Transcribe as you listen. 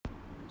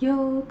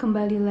Yo,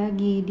 kembali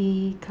lagi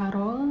di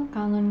Karol,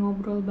 Kangen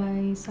Ngobrol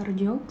by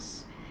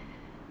Sarjokes.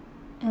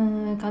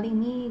 Kali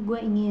ini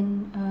gue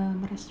ingin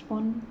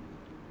merespon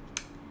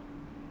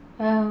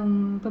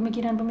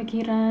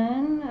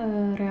pemikiran-pemikiran,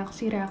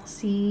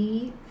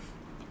 reaksi-reaksi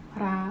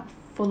para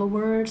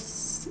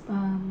followers,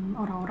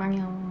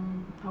 orang-orang yang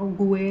tahu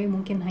gue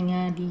mungkin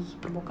hanya di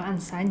permukaan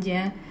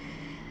saja.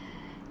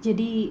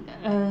 Jadi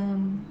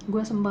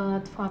gue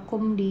sempat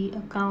vakum di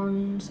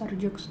account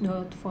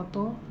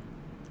sarjokes.foto.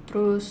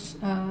 Terus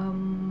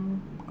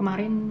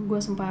kemarin gue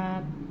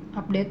sempat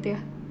update ya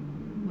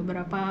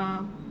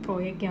beberapa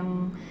proyek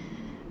yang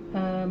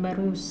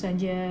baru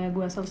saja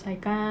gue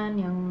selesaikan,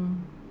 yang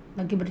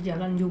lagi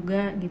berjalan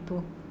juga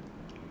gitu.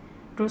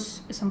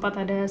 Terus sempat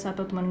ada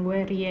satu teman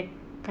gue react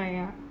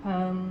kayak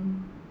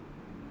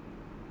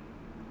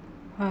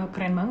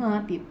keren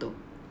banget gitu.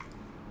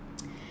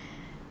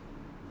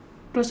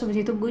 Terus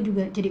habis itu gue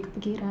juga jadi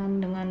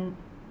kepikiran dengan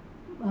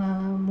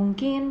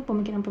mungkin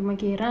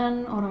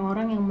pemikiran-pemikiran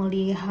orang-orang yang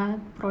melihat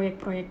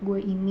proyek-proyek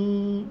gue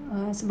ini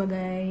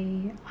sebagai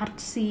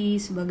artsy,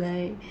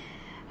 sebagai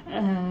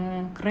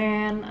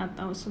keren,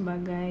 atau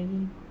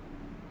sebagai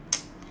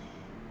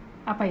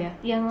apa ya,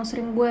 yang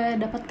sering gue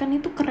dapatkan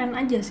itu keren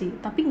aja sih,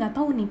 tapi nggak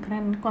tahu nih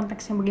keren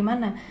konteksnya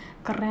bagaimana.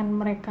 Keren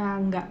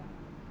mereka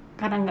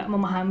karena nggak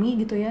memahami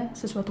gitu ya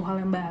sesuatu hal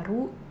yang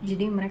baru,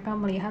 jadi mereka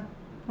melihat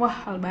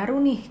wah hal baru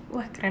nih,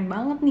 wah keren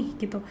banget nih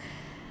gitu.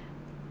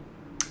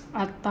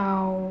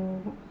 Atau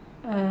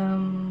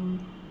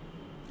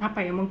apa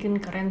ya, mungkin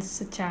keren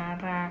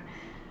secara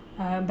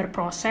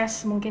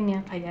berproses mungkin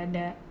ya, kayak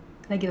ada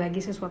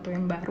lagi-lagi sesuatu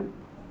yang baru.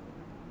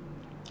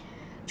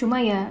 Cuma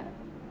ya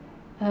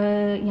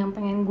yang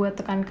pengen gue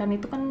tekankan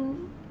itu kan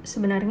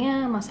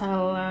sebenarnya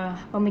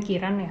masalah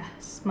pemikiran ya,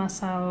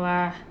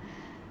 masalah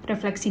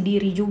refleksi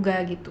diri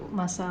juga gitu,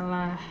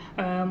 masalah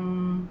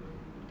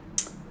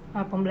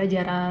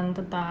pembelajaran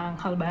tentang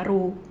hal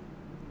baru.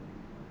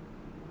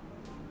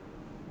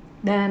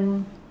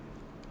 Dan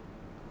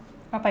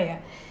apa ya,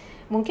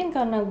 mungkin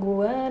karena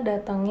gue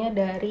datangnya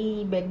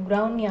dari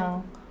background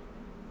yang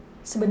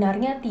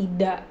sebenarnya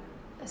tidak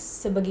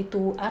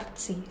sebegitu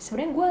artsy.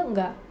 Sebenarnya gue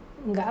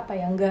nggak apa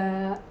ya,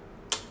 nggak,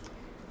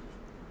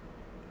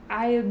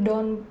 I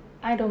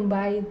don't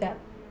buy that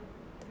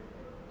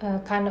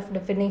kind of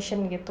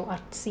definition gitu,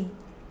 artsy.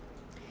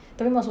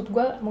 Tapi maksud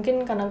gue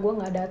mungkin karena gue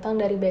nggak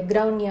datang dari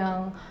background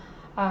yang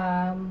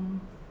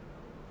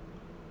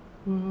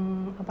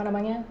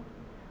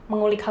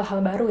mengulik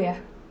hal-hal baru ya,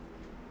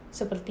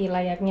 seperti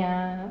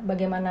layaknya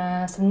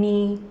bagaimana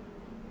seni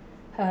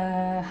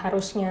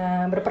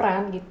harusnya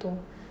berperan gitu,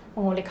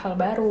 mengulik hal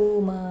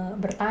baru,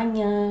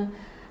 bertanya,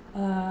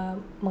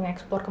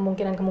 mengeksplor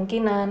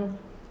kemungkinan-kemungkinan.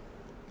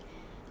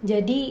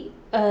 Jadi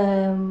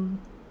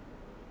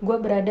gue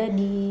berada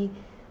di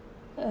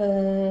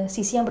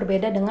sisi yang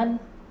berbeda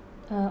dengan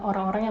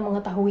orang-orang yang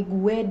mengetahui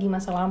gue di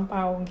masa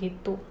lampau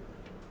gitu.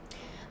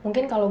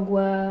 Mungkin kalau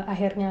gue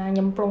akhirnya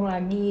nyemplung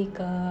lagi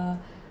ke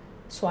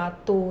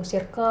suatu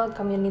circle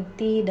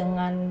community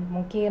dengan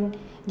mungkin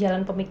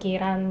jalan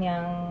pemikiran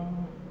yang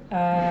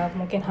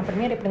mungkin hampir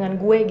mirip dengan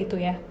gue gitu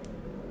ya,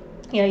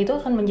 ya itu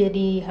akan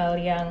menjadi hal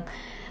yang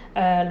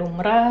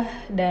lumrah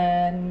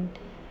dan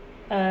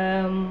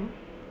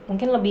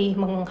mungkin lebih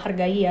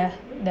menghargai ya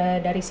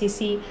dari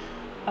sisi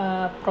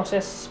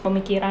proses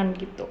pemikiran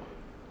gitu.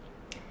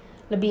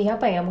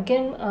 Lebih apa ya,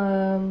 mungkin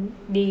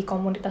di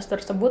komunitas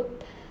tersebut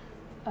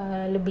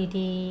lebih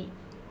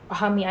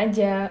dipahami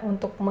aja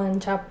untuk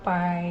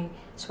mencapai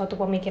suatu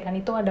pemikiran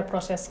itu ada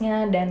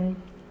prosesnya, dan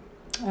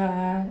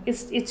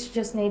it's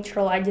just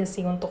natural aja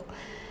sih untuk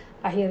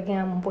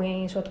akhirnya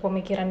mempunyai suatu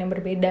pemikiran yang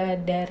berbeda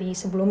dari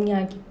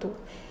sebelumnya gitu,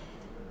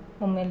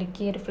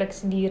 memiliki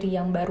refleksi diri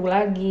yang baru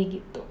lagi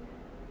gitu.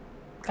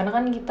 Karena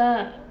kan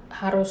kita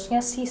harusnya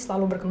sih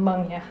selalu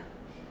berkembang ya,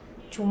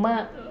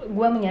 cuma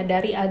gue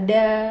menyadari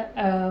ada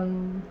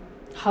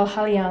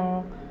hal-hal yang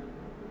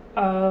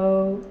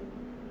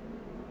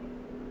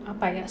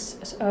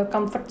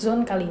comfort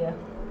zone kali ya,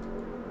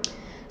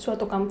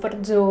 suatu comfort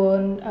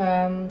zone,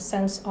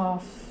 sense of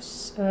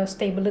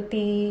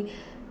stability,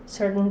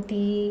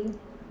 certainty,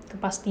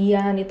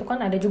 kepastian. Itu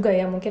kan ada juga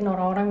ya mungkin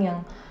orang-orang yang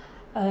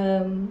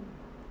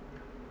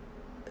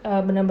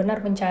benar-benar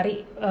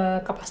mencari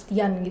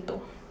kepastian gitu.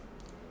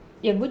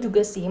 Ya gue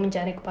juga sih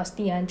mencari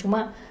kepastian,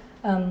 cuma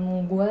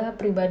gue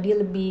pribadi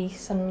lebih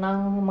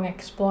senang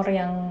mengeksplor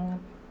yang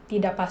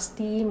tidak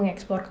pasti,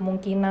 mengeksplor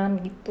kemungkinan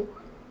gitu.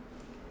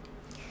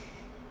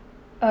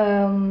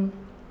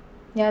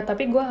 Ya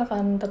tapi gue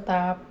akan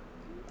tetap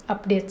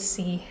update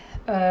sih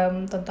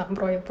tentang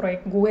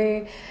proyek-proyek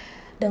gue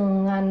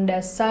dengan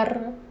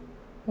dasar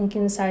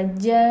mungkin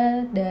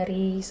saja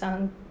dari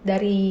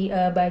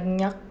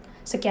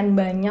sekian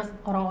banyak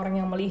orang-orang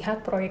yang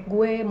melihat proyek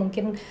gue.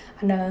 Mungkin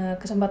ada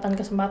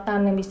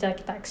kesempatan-kesempatan yang bisa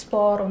kita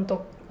explore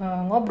untuk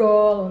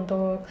ngobrol,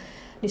 untuk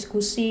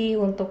diskusi,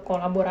 untuk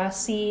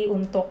kolaborasi,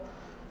 untuk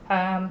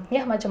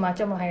ya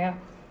macam-macam lah ya.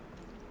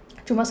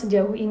 Cuma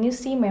sejauh ini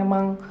sih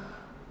memang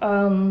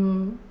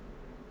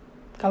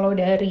Kalau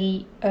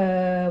dari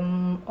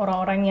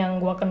orang-orang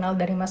yang gue kenal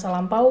dari masa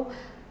lampau,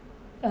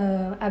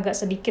 agak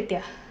sedikit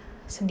ya,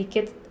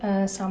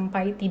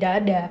 sampai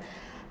tidak ada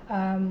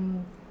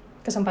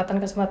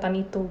kesempatan-kesempatan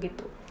itu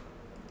gitu.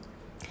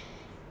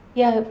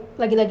 Ya,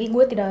 lagi-lagi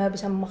gue tidak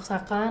bisa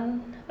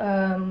memaksakan,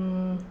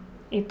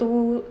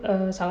 itu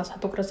salah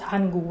satu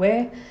keresahan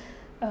gue.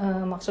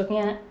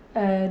 Maksudnya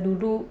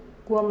dulu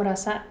gue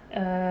merasa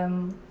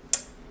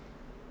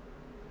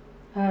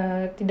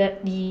tidak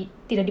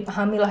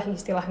dipahami lah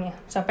istilahnya,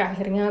 sampai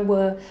akhirnya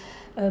gue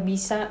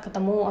bisa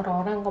ketemu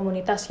orang-orang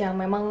komunitas yang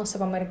memang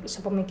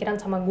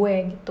sepemikiran sama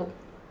gue gitu,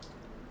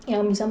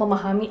 yang bisa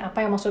memahami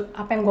apa yang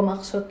gue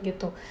maksud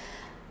gitu,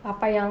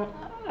 apa yang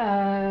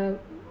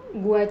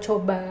gue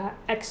coba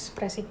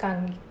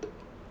ekspresikan gitu.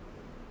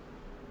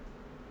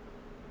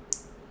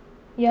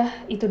 Ya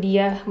itu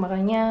dia,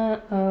 makanya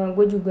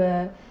gue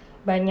juga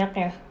banyak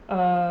ya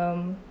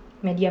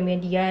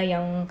media-media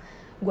yang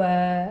gue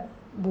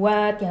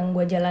buat, yang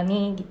gue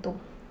jalani gitu.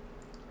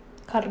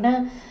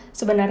 Karena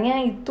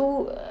sebenarnya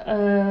itu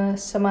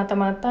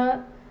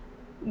semata-mata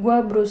gue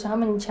berusaha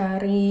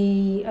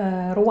mencari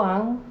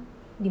ruang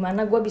di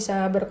mana gue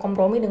bisa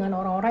berkompromi dengan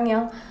orang-orang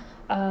yang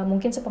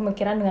mungkin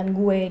sepemikiran dengan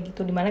gue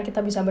gitu, di mana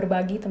kita bisa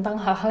berbagi tentang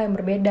hal-hal yang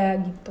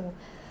berbeda gitu,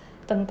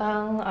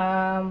 tentang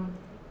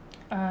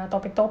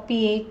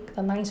topik-topik,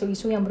 tentang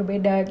isu-isu yang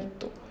berbeda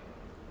gitu.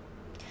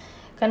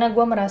 Karena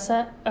gue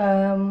merasa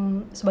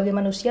sebagai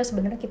manusia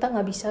sebenarnya kita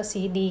nggak bisa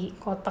sih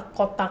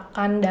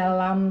dikotak-kotakan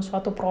dalam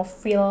suatu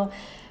profil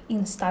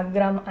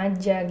Instagram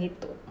aja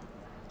gitu.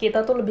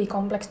 Kita tuh lebih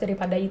kompleks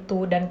daripada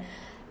itu, dan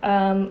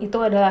itu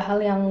adalah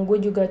hal yang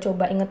gue juga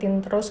coba ingetin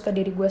terus ke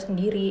diri gue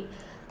sendiri.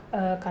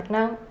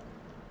 Karena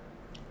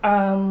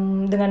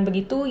dengan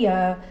begitu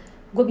ya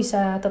gue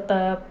bisa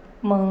tetap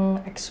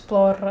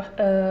mengeksplor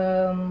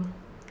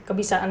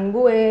kebiasaan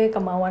gue,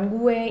 kemauan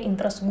gue,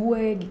 interest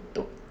gue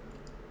gitu.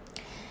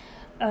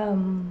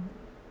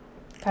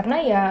 Karena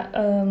ya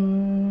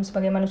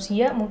sebagai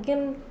manusia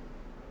mungkin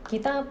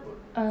kita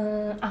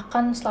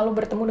akan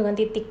selalu bertemu dengan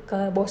titik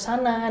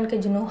kebosanan,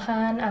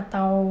 kejenuhan,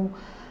 atau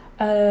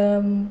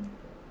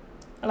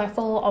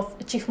level of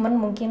achievement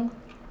mungkin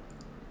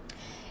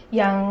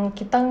yang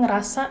kita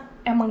ngerasa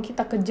emang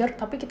kita kejar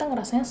tapi kita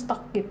ngerasanya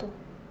stuck gitu.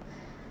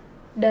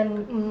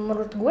 Dan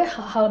menurut gue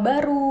hal-hal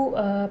baru,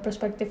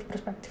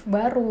 perspektif-perspektif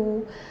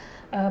baru,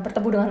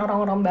 bertemu dengan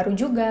orang-orang baru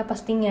juga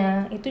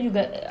pastinya itu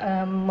juga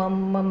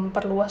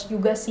memperluas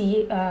juga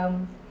sih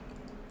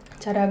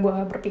cara gue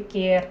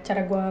berpikir,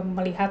 cara gue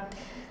melihat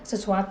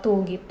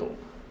sesuatu gitu.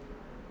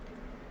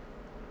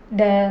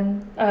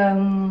 Dan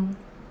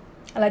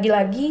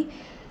lagi-lagi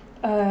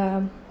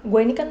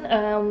gue ini kan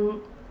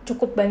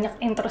cukup banyak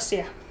interest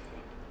ya,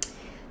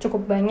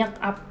 cukup banyak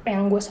apa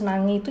yang gue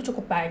senangi itu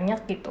cukup banyak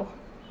gitu.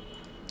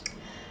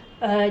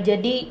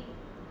 Jadi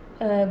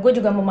gue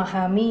juga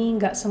memahami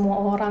gak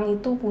semua orang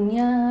itu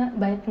punya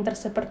banyak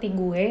interest seperti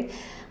gue.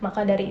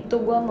 Maka dari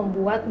itu gue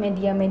membuat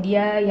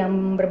media-media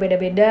yang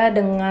berbeda-beda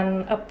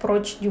dengan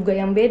approach juga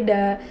yang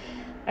beda.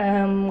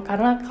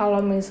 Karena kalau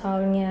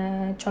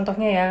misalnya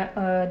contohnya ya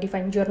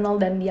Divine Journal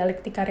dan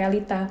Dialektika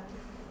Realita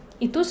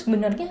itu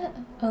sebenarnya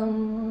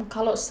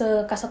kalau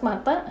sekasat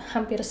mata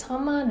hampir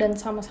sama dan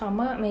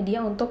sama-sama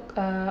media untuk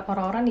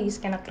orang-orang di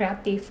skena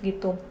kreatif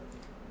gitu.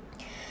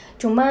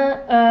 Cuma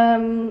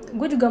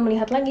gue juga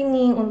melihat lagi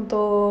nih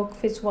untuk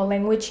visual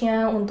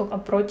language-nya, untuk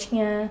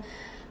approach-nya.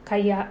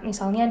 Kayak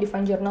misalnya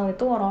Divine Journal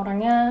itu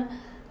orang-orangnya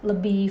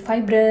lebih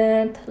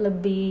vibrant,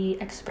 lebih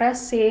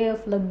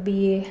ekspresif,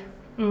 lebih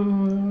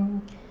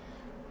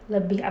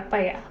apa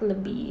ya,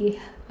 lebih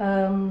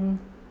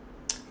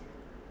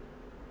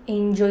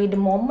enjoy the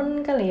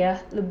moment kali ya,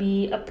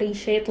 lebih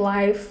appreciate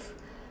life,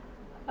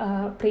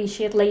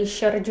 appreciate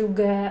leisure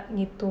juga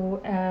gitu,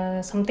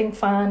 something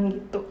fun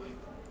gitu.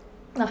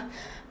 Nah,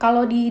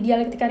 kalau di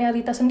Dialektika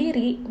Realita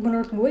sendiri,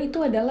 menurut gue itu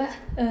adalah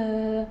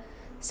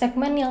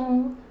segmen yang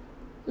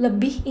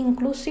lebih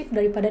inklusif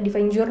daripada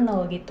Divine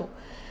Journal gitu.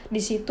 Di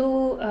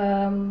situ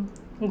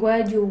gue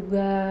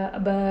juga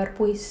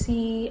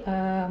berpuisi,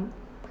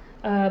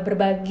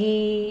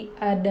 berbagi,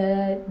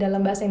 ada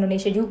dalam bahasa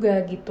Indonesia juga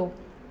gitu.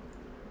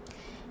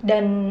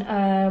 Dan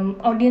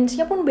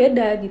audiensnya pun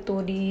beda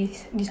gitu.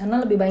 Di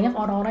sana lebih banyak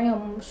orang-orang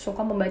yang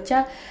suka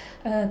membaca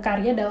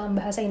karya dalam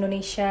bahasa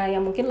Indonesia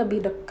yang mungkin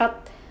lebih dekat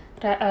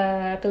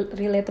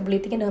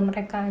relatability-nya dengan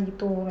mereka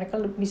gitu. Mereka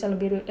bisa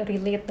lebih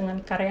relate dengan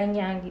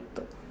karyanya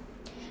gitu.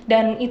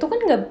 Dan itu kan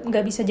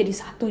nggak bisa jadi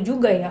satu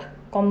juga ya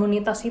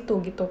komunitas itu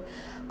gitu.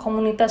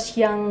 Komunitas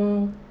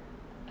yang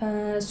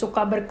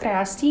suka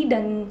berkreasi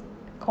dan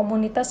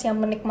komunitas yang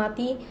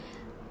menikmati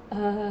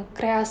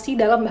kreasi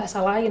dalam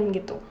bahasa lain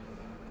gitu.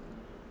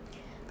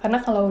 Karena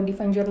kalau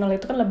Divine Journal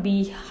itu kan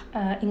lebih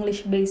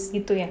English based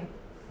gitu ya.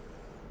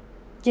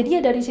 Jadi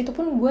ya dari situ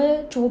pun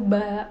gue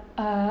coba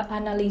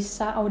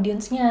analisa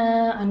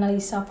audiensnya,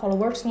 analisa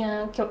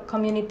followersnya,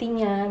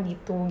 community-nya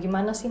gitu.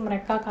 Gimana sih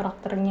mereka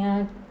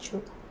karakternya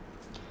gitu.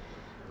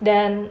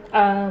 Dan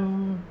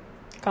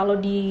kalau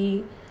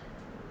di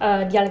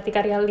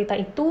dialektika realita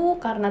itu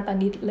karena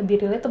tadi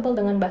lebih relatable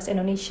dengan bahasa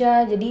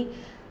Indonesia, jadi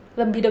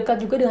lebih dekat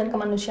juga dengan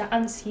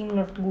kemanusiaan sih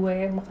menurut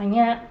gue.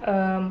 Makanya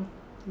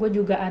gue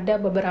juga ada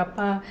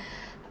beberapa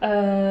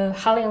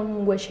hal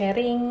yang gue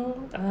sharing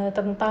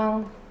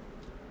tentang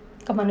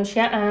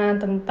kemanusiaan,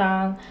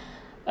 tentang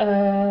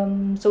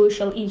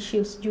social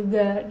issues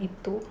juga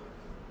gitu,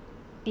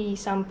 di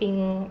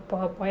samping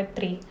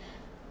poetry.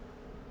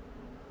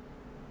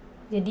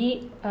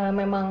 Jadi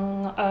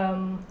memang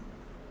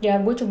ya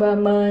gue coba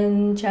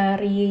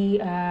mencari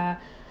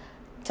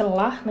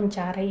celah,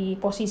 mencari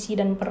posisi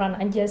dan peran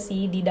aja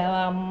sih di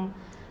dalam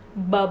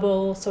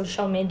bubble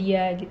social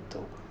media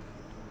gitu.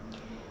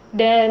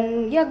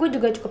 Dan ya gue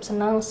juga cukup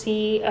senang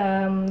sih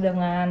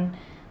dengan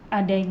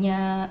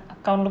adanya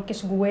account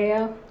lukis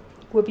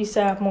gue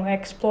bisa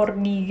mengeksplor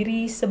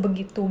diri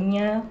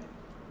sebegitunya.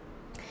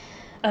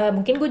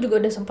 Mungkin gue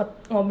juga udah sempat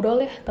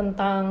ngobrol ya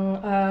tentang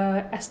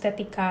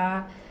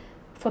estetika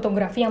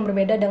fotografi yang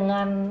berbeda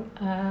dengan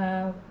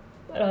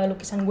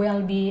lukisan gue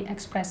yang lebih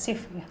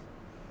ekspresif ya.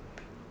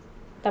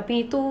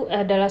 Tapi itu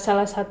adalah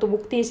salah satu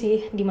bukti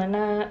sih,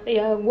 dimana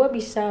ya gue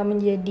bisa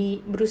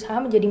berusaha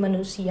menjadi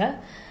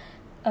manusia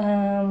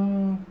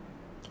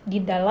di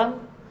dalam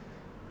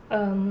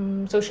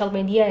social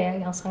media ya,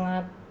 yang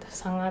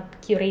sangat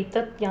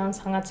curated, yang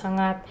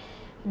sangat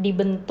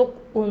dibentuk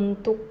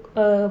untuk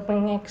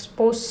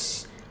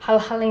mengekspos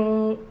hal-hal yang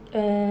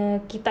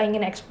kita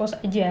ingin ekspos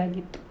aja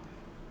gitu.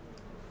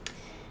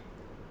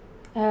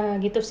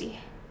 Gitu sih.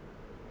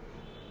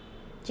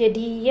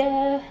 Jadi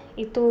ya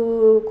itu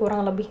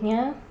kurang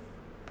lebihnya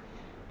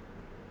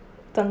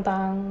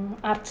tentang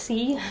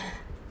artsy.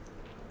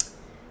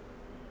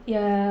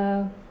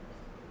 ya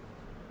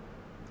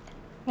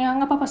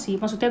nggak apa-apa sih,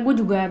 maksudnya gue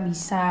juga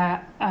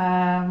bisa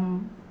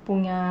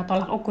punya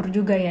tolak ukur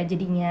juga ya,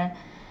 jadinya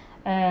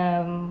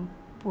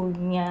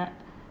punya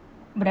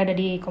berada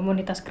di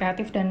komunitas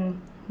kreatif dan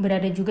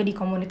berada juga di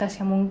komunitas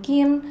yang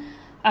mungkin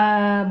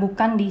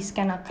bukan di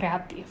skena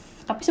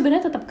kreatif, tapi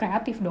sebenarnya tetap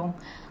kreatif dong,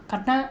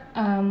 karena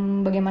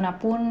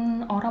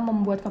bagaimanapun orang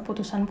membuat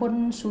keputusan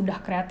pun sudah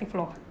kreatif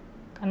loh,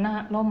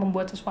 karena lo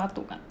membuat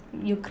sesuatu kan,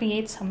 you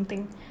create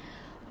something,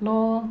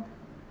 lo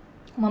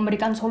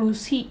memberikan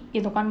solusi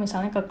gitu kan,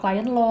 misalnya ke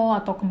klien lo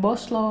atau ke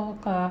bos lo,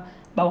 ke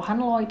bawahan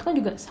lo, itu kan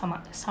juga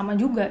sama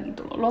juga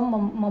gitu lo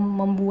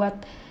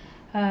membuat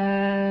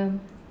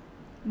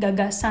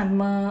gagasan,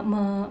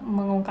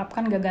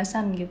 mengungkapkan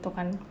gagasan gitu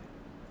kan.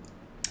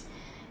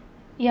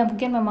 Ya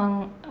mungkin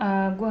memang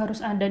gue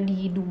harus ada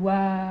di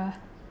dua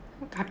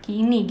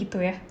kaki ini gitu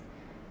ya,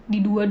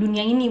 di dua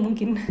dunia ini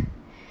mungkin.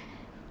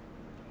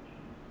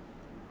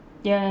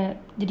 Ya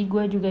jadi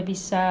gue juga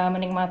bisa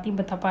menikmati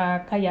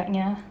betapa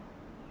kayaknya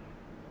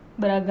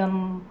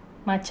beragam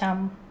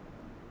macam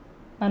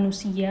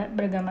manusia,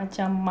 beragam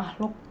macam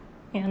makhluk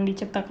yang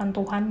diciptakan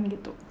Tuhan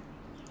gitu.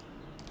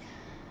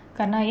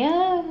 Karena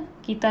ya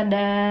kita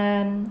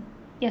dan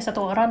ya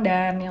satu orang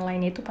dan yang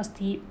lainnya itu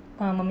pasti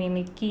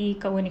memiliki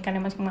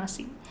keunikannya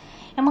masing-masing.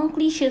 Emang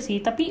klise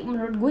sih, tapi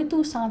menurut gue itu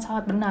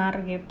sangat-sangat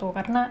benar gitu.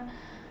 Karena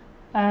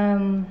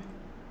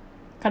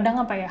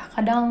kadang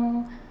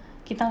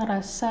kita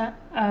ngerasa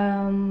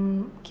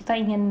kita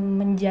ingin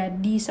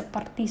menjadi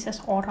seperti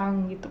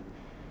seseorang gitu.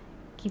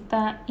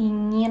 Kita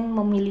ingin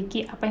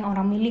memiliki apa yang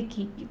orang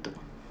miliki gitu.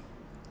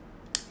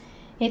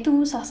 Ya itu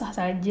sah-sah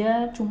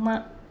saja,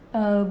 cuma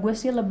gue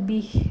sih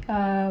lebih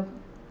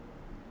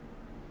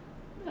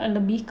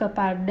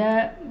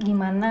kepada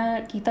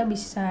gimana kita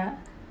bisa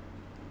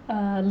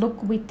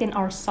look within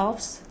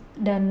ourselves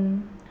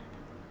dan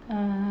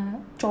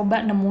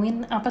coba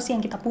nemuin apa sih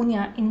yang kita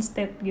punya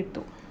instead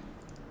gitu.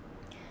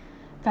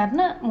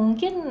 Karena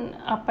mungkin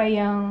apa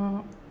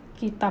yang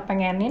kita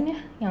pengenin ya,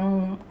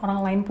 yang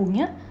orang lain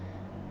punya,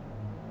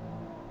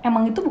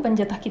 emang itu bukan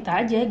jatah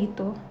kita aja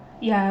gitu.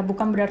 Ya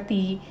bukan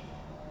berarti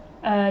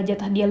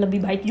jatah dia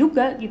lebih baik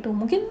juga gitu.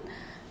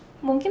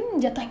 Mungkin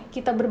jatah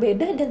kita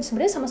berbeda dan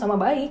sebenarnya sama-sama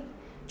baik.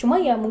 Cuma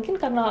ya mungkin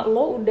karena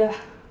lo udah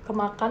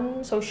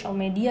kemakan social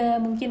media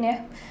mungkin ya,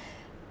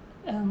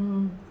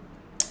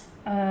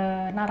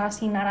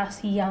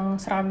 narasi-narasi yang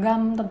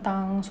seragam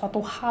tentang suatu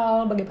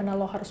hal, bagaimana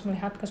lo harus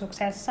melihat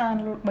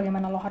kesuksesan,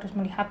 bagaimana lo harus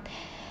melihat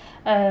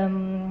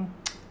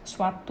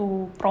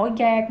suatu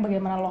proyek,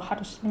 bagaimana lo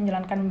harus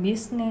menjalankan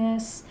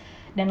bisnis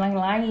dan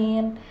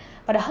lain-lain.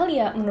 Padahal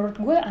ya menurut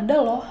gue ada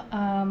loh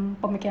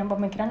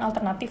pemikiran-pemikiran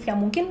alternatif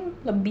yang mungkin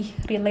lebih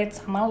relate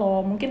sama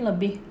lo, mungkin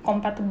lebih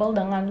compatible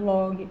dengan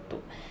lo gitu.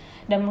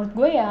 Dan menurut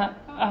gue ya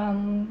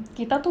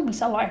kita tuh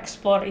bisa lo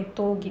explore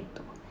itu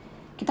gitu.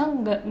 Kita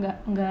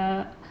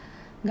nggak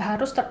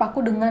harus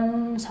terpaku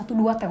dengan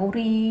 1-2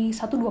 teori,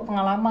 1-2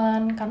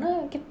 pengalaman,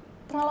 karena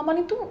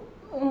pengalaman itu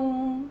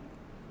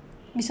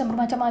bisa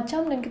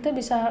bermacam-macam dan kita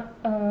bisa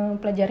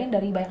pelajarin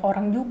dari banyak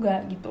orang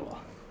juga gitu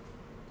loh.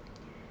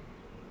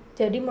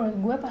 Jadi menurut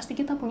gue pasti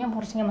kita punya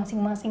porsinya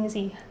masing-masing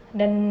sih.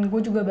 Dan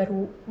gue juga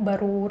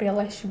baru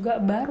realize juga,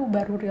 baru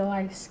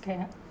realize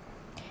kayak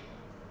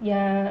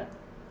ya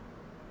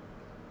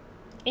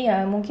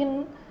iya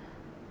mungkin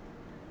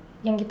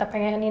yang kita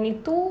pengenin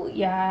itu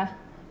ya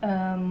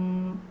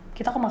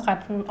kita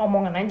kemakan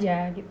omongan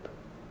aja gitu.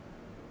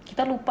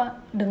 Kita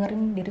lupa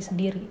dengerin diri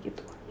sendiri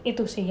gitu.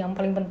 Itu sih yang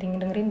paling penting,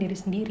 dengerin diri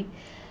sendiri.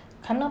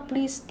 Karena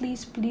please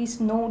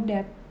know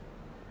that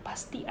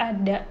pasti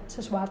ada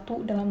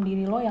sesuatu dalam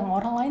diri lo yang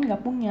orang lain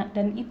gak punya,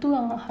 dan itu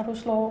yang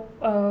harus lo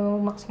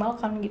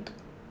maksimalkan gitu.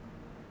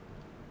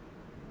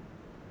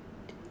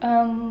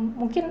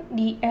 Mungkin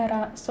di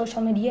era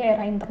social media,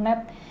 era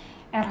internet,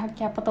 era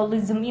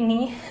capitalism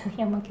ini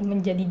yang makin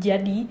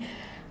menjadi-jadi,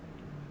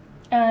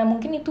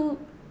 mungkin itu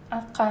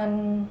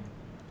akan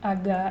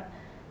agak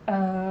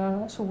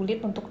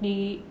sulit untuk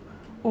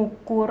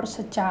diukur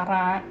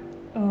secara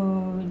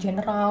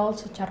general,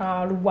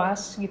 secara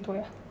luas gitu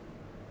ya.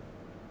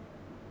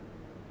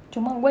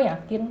 Cuma gue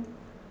yakin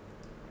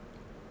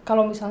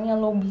kalau misalnya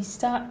lo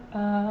bisa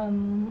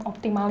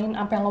optimalin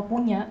apa yang lo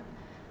punya,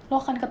 lo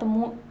akan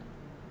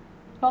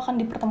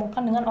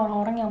dipertemukan dengan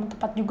orang-orang yang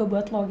tepat juga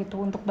buat lo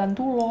gitu, untuk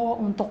bantu lo,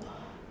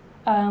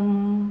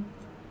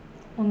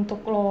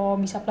 untuk lo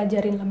bisa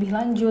pelajarin lebih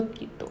lanjut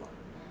gitu.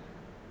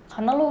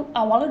 Karena lo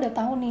awalnya udah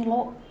tahu nih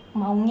lo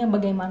maunya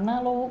bagaimana,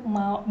 lo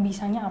mau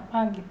bisanya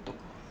apa gitu,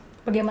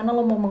 bagaimana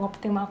lo mau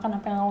mengoptimalkan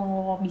apa yang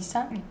lo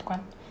bisa gitu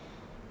kan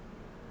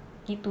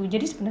gitu.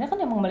 Jadi sebenarnya kan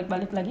emang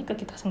balik-balik lagi ke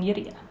kita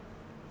sendiri ya.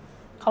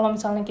 Kalau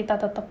misalnya kita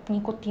tetap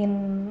ngikutin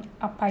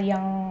apa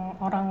yang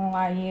orang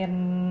lain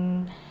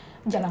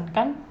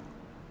jalankan,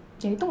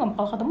 jadi itu nggak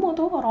bakal ketemu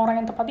tuh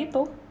orang-orang yang tepat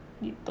itu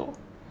gitu.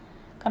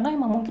 Karena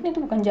emang mungkin itu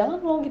bukan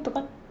jalan lo gitu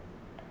kan,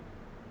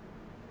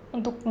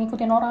 untuk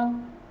ngikutin orang.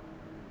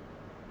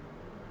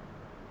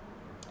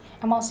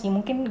 Emang sih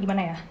mungkin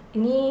gimana ya,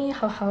 ini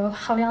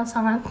hal yang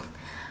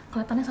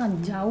kelihatannya sangat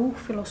jauh,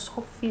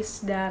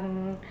 filosofis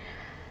dan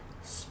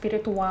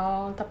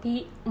spiritual,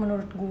 tapi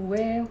menurut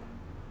gue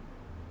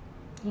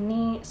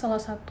ini salah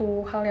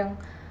satu hal yang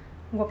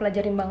gue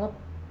pelajarin banget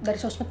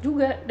dari sosmed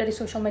juga, dari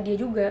social media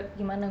juga.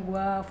 Gimana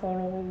gue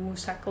follow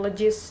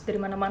psychologist dari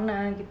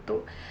mana-mana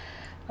gitu,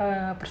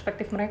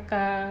 perspektif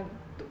mereka,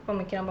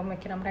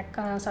 pemikiran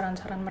mereka,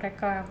 saran-saran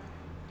mereka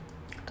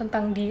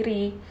tentang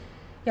diri,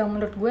 yang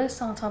menurut gue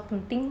sangat-sangat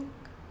penting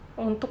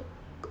untuk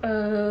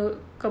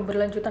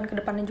keberlanjutan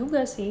kedepannya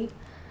juga sih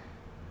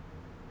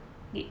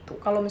gitu.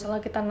 Kalau misalnya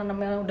kita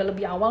nanamnya udah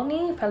lebih awal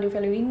nih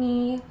value-value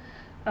ini,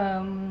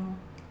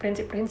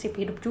 prinsip-prinsip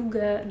hidup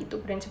juga gitu,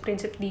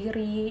 prinsip-prinsip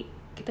diri,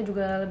 kita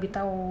juga lebih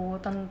tahu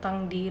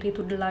tentang diri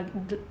itu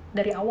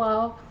dari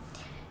awal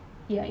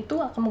ya, itu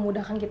akan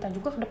memudahkan kita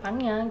juga ke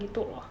depannya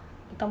gitu loh.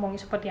 Kita mau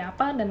seperti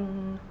apa dan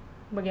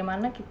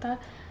bagaimana kita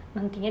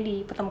nantinya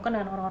dipertemukan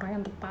dengan orang-orang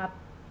yang tepat.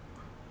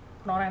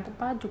 Orang-orang yang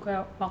tepat juga,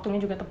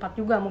 waktunya juga tepat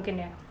juga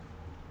mungkin ya.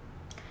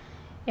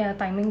 Ya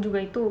timing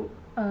juga itu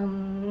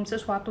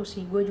sesuatu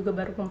sih, gue juga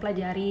baru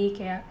mempelajari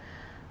kayak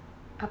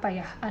apa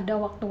ya, ada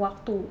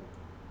waktu-waktu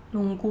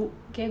nunggu.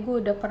 Kayak gue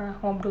udah pernah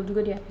ngobrol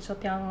juga di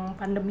episode yang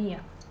pandemi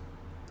ya.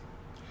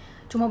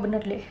 Cuma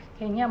bener deh,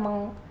 kayaknya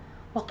emang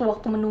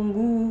waktu-waktu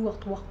menunggu,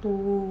 waktu-waktu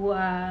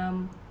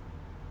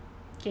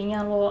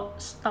kayaknya lo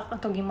stuck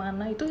atau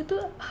gimana, itu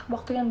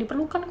waktu yang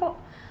diperlukan kok.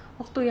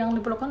 Waktu yang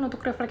diperlukan untuk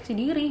refleksi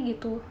diri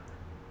gitu.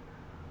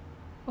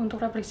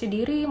 Untuk refleksi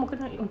diri,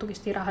 mungkin untuk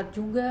istirahat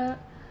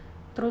juga.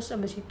 Terus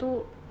abis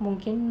itu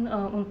mungkin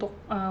untuk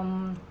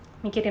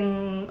mikirin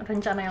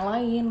rencana yang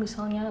lain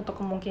misalnya, atau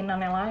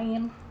kemungkinan yang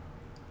lain,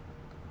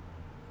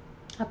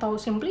 atau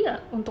simply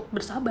ya untuk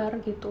bersabar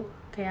gitu.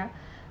 Kayak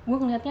gue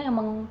ngeliatnya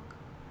emang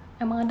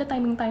ada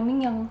timing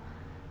yang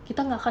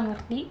kita nggak akan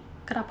ngerti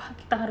kenapa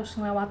kita harus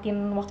ngelewatin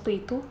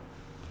waktu itu,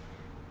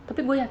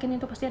 tapi gue yakin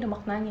itu pasti ada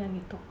maknanya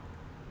gitu.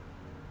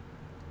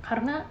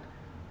 Karena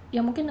ya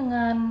mungkin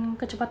dengan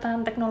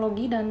kecepatan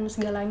teknologi dan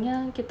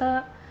segalanya,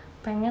 kita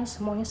pengen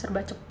semuanya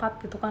serba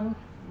cepat gitu kan.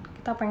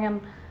 Kita pengen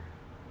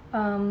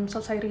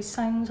selesai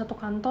resign satu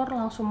kantor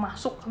langsung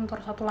masuk kantor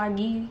satu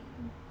lagi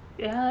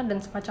ya, dan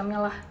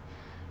semacamnya lah.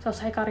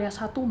 Selesai karya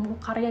satu, mau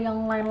karya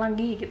yang lain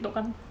lagi gitu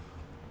kan.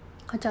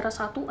 Acara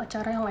satu,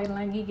 acara yang lain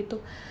lagi gitu.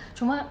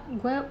 Cuma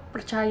gue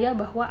percaya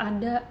bahwa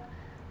ada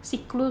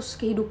siklus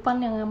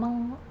kehidupan yang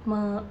emang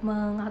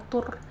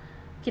mengatur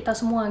kita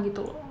semua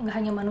gitu loh. Nggak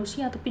hanya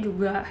manusia, tapi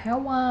juga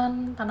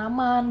hewan,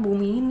 tanaman,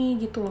 bumi ini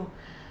gitu loh.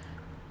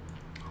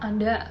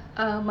 Ada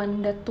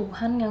mandat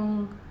Tuhan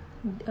yang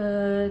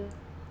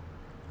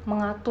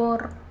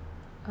mengatur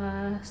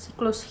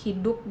siklus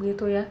hidup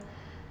gitu ya,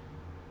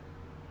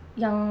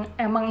 yang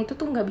emang itu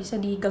tuh nggak bisa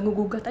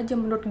diganggu-gugat aja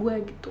menurut gue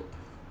gitu.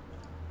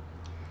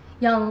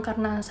 Yang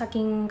karena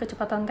saking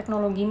kecepatan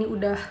teknologi ini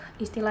udah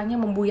istilahnya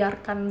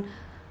membuyarkan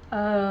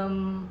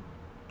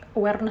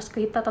awareness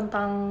kita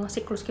tentang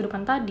siklus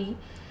kehidupan tadi,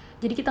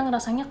 jadi kita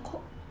ngerasanya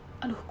kok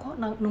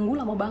nunggu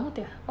lama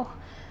banget ya,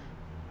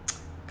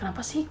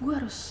 kenapa sih gue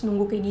harus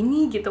nunggu kayak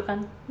gini gitu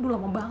kan,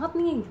 lama banget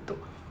nih gitu.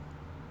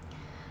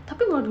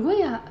 Tapi menurut gue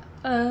ya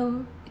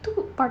itu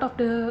part of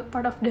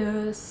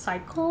the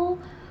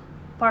cycle,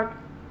 part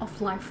of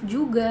life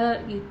juga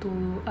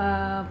gitu,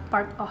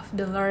 part of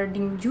the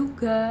learning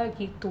juga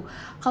gitu.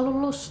 Kalau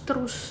lo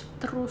terus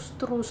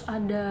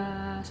ada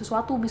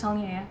sesuatu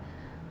misalnya ya,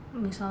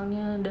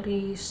 misalnya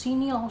dari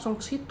sini langsung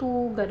ke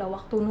situ, gak ada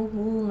waktu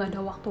nunggu, gak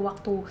ada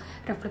waktu-waktu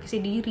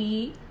refleksi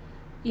diri,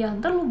 ya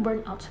ntar lu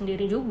burn out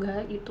sendiri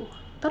juga gitu,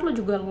 ntar lu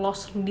juga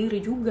lost sendiri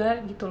juga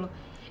gitu loh.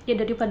 Ya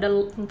daripada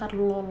ntar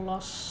lo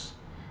lost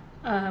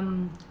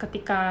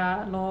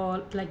ketika lo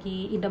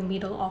lagi in the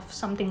middle of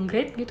something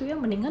great gitu ya,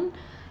 mendingan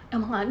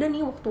emang ada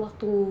nih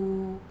waktu-waktu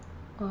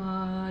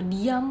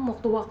diam,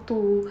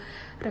 waktu-waktu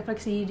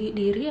refleksi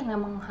diri yang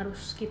emang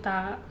harus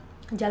kita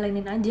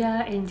jalanin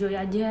aja, enjoy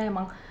aja.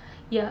 Emang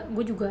ya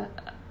gue juga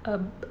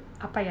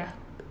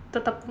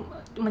tetap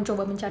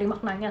mencoba mencari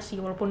maknanya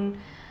sih, walaupun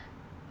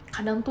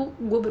kadang tuh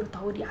gue baru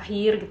tahu di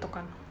akhir gitu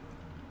kan.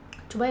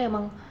 Coba ya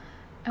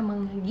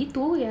emang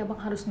gitu ya,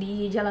 emang harus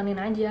dijalanin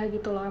aja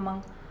gitu loh.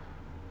 Emang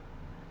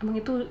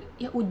itu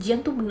ya,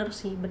 ujian tuh bener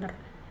sih, bener,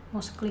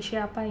 mau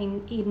seklise apa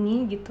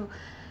ini gitu,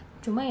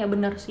 cuma ya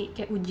bener sih,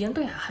 kayak ujian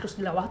tuh ya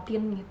harus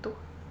dilewatin gitu.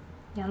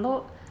 Ya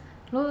lo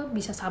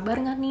bisa sabar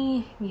nggak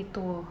nih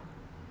gitu.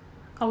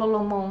 Kalau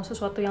lo mau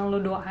sesuatu yang lo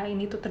doain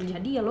itu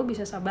terjadi, ya lo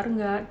bisa sabar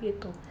nggak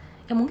gitu.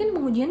 Ya mungkin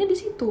pengujiannya di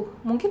situ,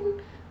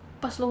 mungkin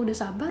pas lo udah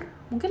sabar,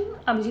 mungkin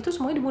abis itu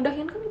semuanya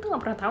dimudahin, kan kita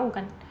nggak pernah tahu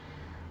kan.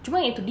 Cuma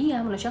ya itu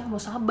dia, manusia nggak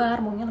mau sabar,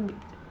 maunya lebih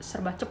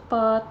serba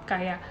cepet,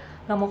 kayak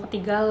nggak mau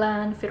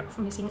ketinggalan, fear of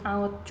missing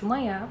out. Cuma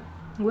ya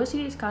gue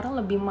sih sekarang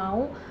lebih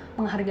mau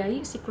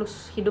menghargai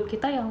siklus hidup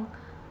kita yang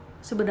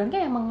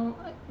sebenarnya emang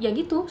ya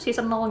gitu,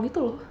 seasonal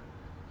gitu loh.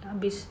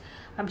 Habis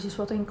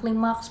sesuatu yang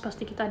klimaks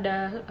pasti kita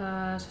ada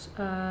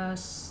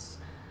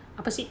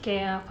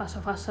kayak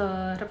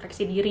fase-fase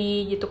refleksi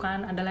diri gitu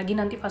kan. Ada lagi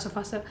nanti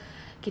fase-fase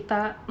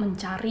kita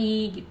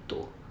mencari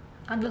gitu.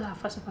 Adalah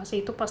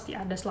fase-fase itu pasti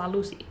ada selalu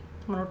sih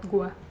menurut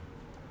gue.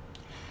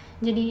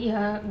 Jadi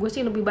ya gue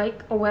sih lebih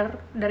baik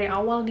aware dari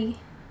awal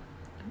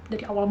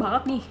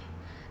banget nih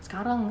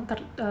sekarang,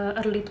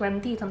 early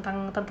 20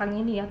 tentang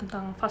ini ya,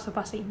 tentang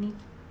fase-fase ini.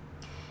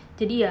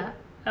 Jadi ya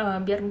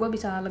biar gue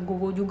bisa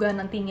legowo juga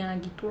nantinya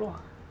gitu loh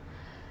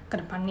ke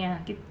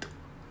depannya gitu.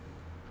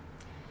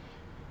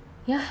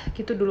 Ya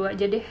gitu dulu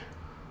aja deh.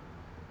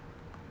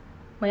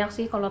 Banyak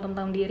sih kalau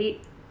tentang diri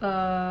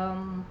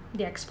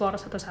di-explore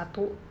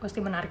satu-satu,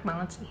 pasti menarik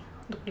banget sih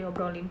untuk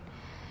diobrolin,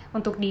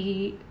 untuk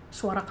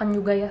disuarakan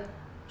juga ya.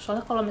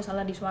 Soalnya kalau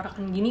misalnya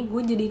disuarakan gini,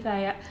 gue jadi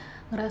kayak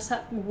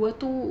ngerasa gue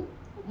tuh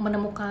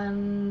menemukan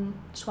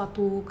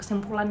suatu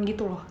kesimpulan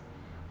gitu loh.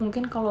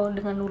 Mungkin kalau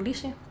dengan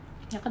nulis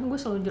ya kan gue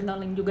selalu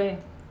journaling juga ya.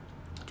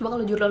 Coba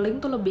kalau journaling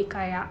tuh lebih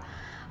kayak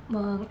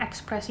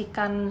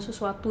mengekspresikan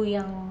sesuatu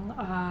yang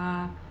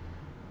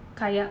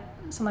kayak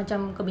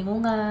semacam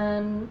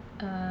kebingungan,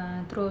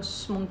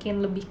 terus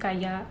mungkin lebih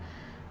kayak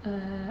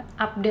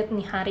update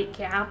nih hari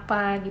kayak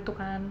apa gitu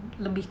kan,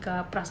 lebih ke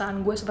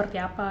perasaan gue seperti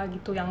apa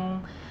gitu,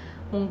 yang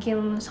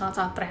mungkin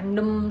sangat-sangat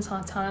random,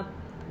 sangat-sangat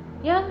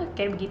ya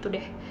kayak begitu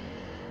deh.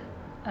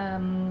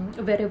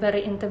 Very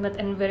very intimate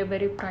and very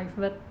very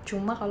private.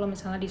 Cuma kalau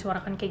misalnya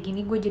disuarakan kayak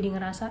gini, gue jadi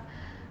ngerasa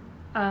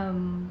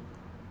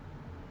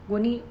gue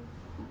nih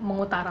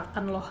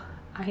mengutarakan loh,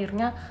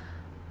 akhirnya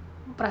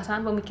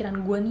perasaan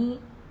pemikiran gue nih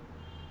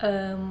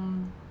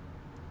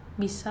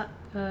bisa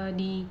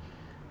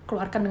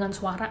dikeluarkan dengan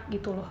suara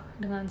gitu loh,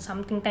 dengan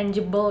something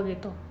tangible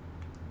gitu.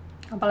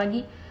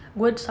 Apalagi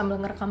gue sambil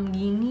ngerekam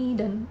gini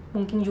dan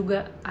mungkin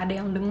juga ada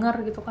yang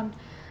denger gitu kan.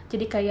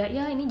 Jadi kayak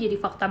ya ini jadi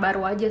fakta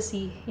baru aja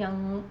sih,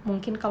 yang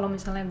mungkin kalau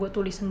misalnya gue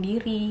tulis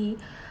sendiri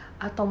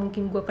atau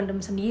mungkin gue pendem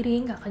sendiri,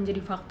 nggak akan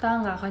jadi fakta,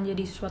 nggak akan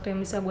jadi sesuatu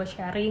yang bisa gue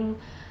sharing.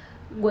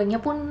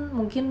 Guanya pun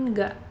mungkin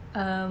nggak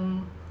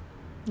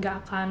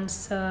akan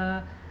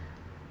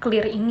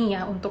se-clear ini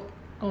ya untuk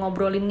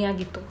ngobrolinnya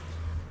gitu,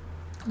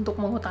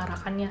 untuk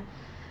mengutarakannya.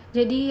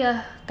 Jadi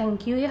ya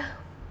thank you ya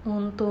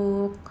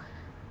untuk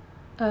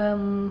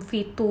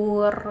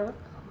fitur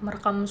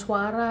merekam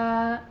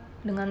suara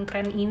dengan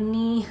tren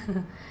ini,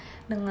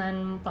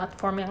 dengan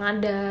platform yang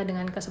ada,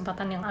 dengan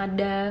kesempatan yang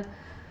ada.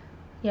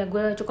 Ya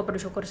gue cukup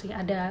bersyukur sih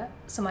ada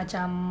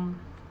semacam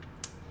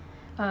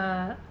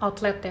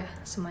outlet ya,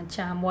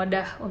 semacam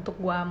wadah untuk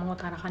gue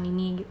mengutarakan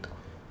ini gitu.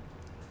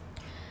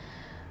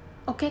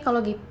 Oke,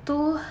 kalau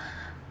gitu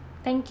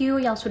thank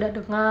you yang sudah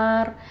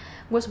dengar.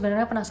 Gue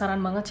sebenarnya penasaran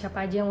banget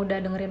siapa aja yang udah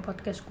dengerin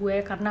podcast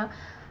gue, karena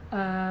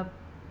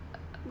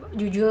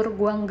jujur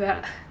gue nggak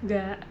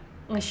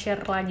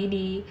nge-share lagi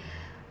di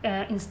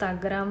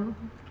Instagram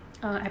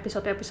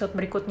episode-episode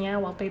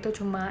berikutnya. Waktu itu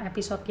cuma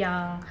episode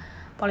yang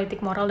politik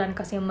moral dan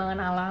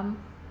keseimbangan alam.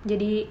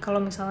 Jadi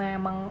kalau misalnya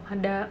emang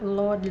ada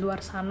lo di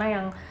luar sana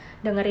yang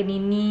dengerin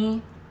ini,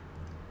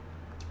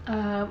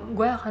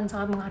 gue akan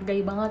sangat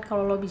menghargai banget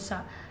kalau lo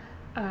bisa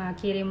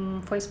kirim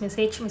voice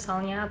message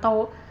misalnya,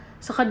 atau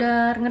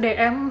sekedar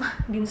nge-DM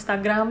di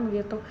Instagram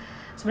gitu.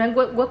 Sebenarnya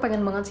gue pengen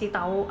banget sih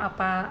tahu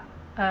apa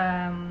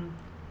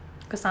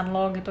kesan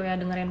lo gitu ya,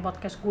 dengerin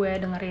podcast gue,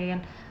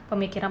 dengerin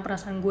pemikiran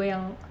perasaan gue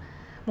yang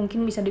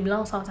mungkin bisa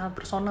dibilang sangat-sangat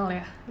personal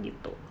ya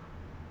gitu.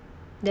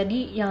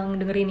 Jadi yang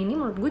dengerin ini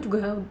menurut gue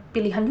juga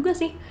pilihan juga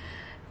sih.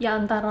 Ya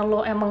antara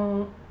lo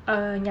emang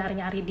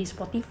nyari-nyari di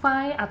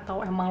Spotify,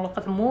 atau emang lo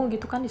ketemu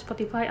gitu kan di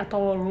Spotify,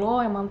 atau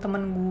lo emang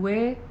temen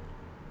gue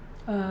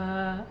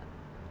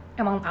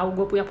emang tahu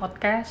gue punya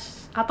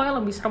podcast, atau yang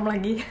lebih serem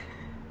lagi,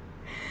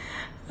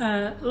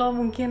 lo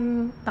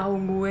mungkin tahu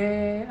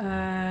gue,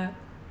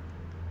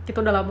 kita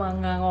udah lama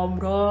nggak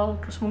ngobrol,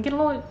 terus mungkin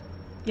lo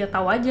ya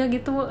tahu aja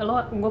gitu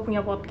gue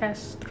punya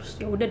podcast, terus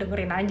ya udah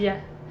dengerin aja.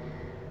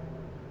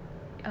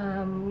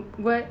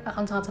 Gue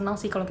akan sangat senang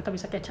sih kalau kita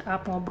bisa catch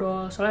up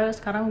ngobrol, soalnya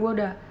sekarang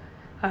gue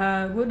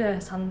udah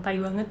santai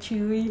banget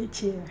cuy.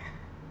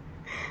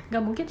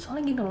 Nggak mungkin,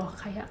 soalnya gini loh,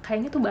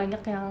 kayaknya tuh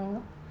banyak yang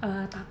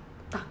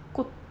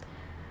takut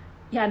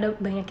ya, ada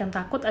banyak yang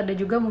takut, ada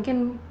juga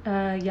mungkin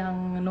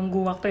yang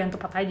nunggu waktu yang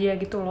tepat aja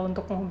gitu loh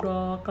untuk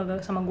ngobrol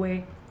sama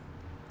gue.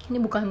 Ini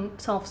bukan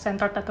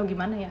self-centered atau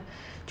gimana ya,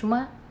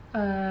 cuma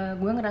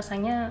gue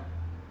ngerasanya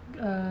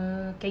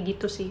kayak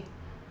gitu sih.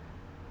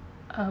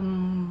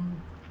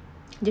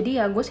 Jadi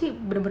ya gue sih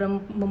bener-bener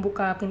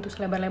membuka pintu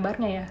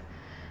selebar-lebarnya ya.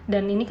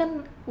 Dan ini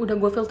kan udah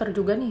gue filter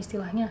juga nih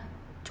istilahnya.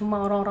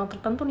 Cuma orang-orang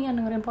tertentu nih yang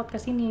dengerin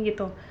podcast ini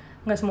gitu.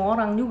 Nggak semua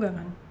orang juga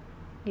kan.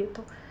 Gitu.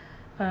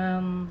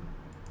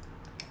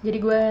 Jadi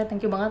gue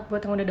thank you banget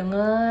buat yang udah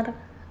denger.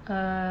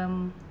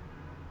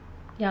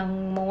 Yang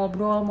mau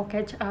ngobrol, mau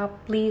catch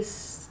up,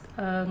 please.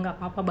 Nggak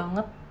apa-apa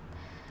banget.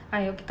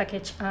 Ayo kita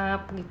catch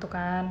up gitu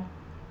kan.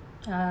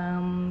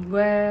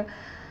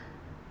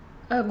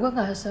 Gue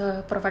nggak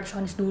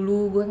se-perfeksionis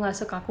dulu, gue nggak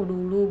sekaku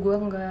dulu, gue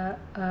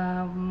nggak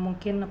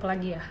mungkin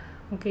apalagi ya,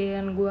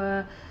 mungkin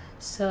gue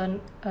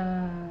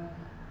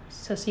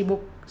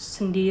sesibuk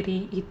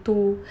sendiri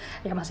itu,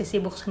 ya masih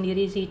sibuk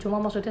sendiri sih, cuma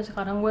maksudnya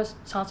sekarang gue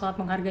sangat-sangat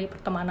menghargai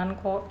pertemanan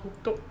kok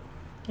gitu.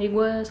 Jadi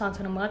gue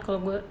sangat seneng banget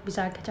kalau gue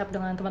bisa catch up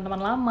dengan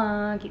teman-teman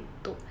lama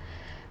gitu,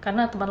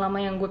 karena teman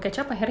lama yang gue catch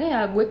up akhirnya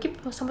ya gue keep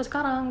sampai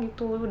sekarang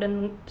gitu,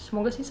 dan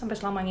semoga sih sampai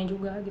selamanya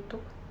juga gitu.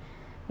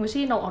 Gue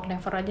sih now or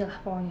never aja lah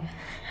pokoknya.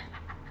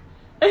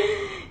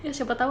 Ya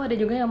siapa tahu ada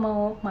juga yang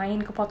mau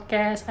main ke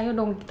podcast, ayo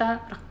dong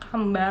kita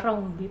rekam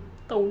bareng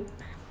gitu,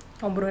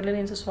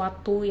 ngobrolin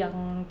sesuatu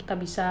yang kita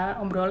bisa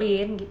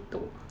obrolin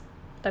gitu,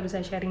 kita bisa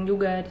sharing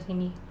juga di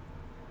sini.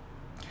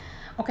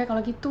 Oke,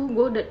 kalau gitu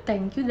gue udah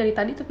thank you dari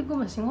tadi tapi gue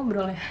masih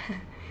ngobrol ya.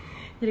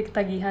 Jadi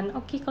ketagihan.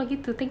 Oke, kalau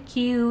gitu thank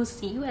you,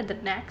 see you at the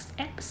next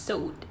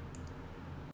episode.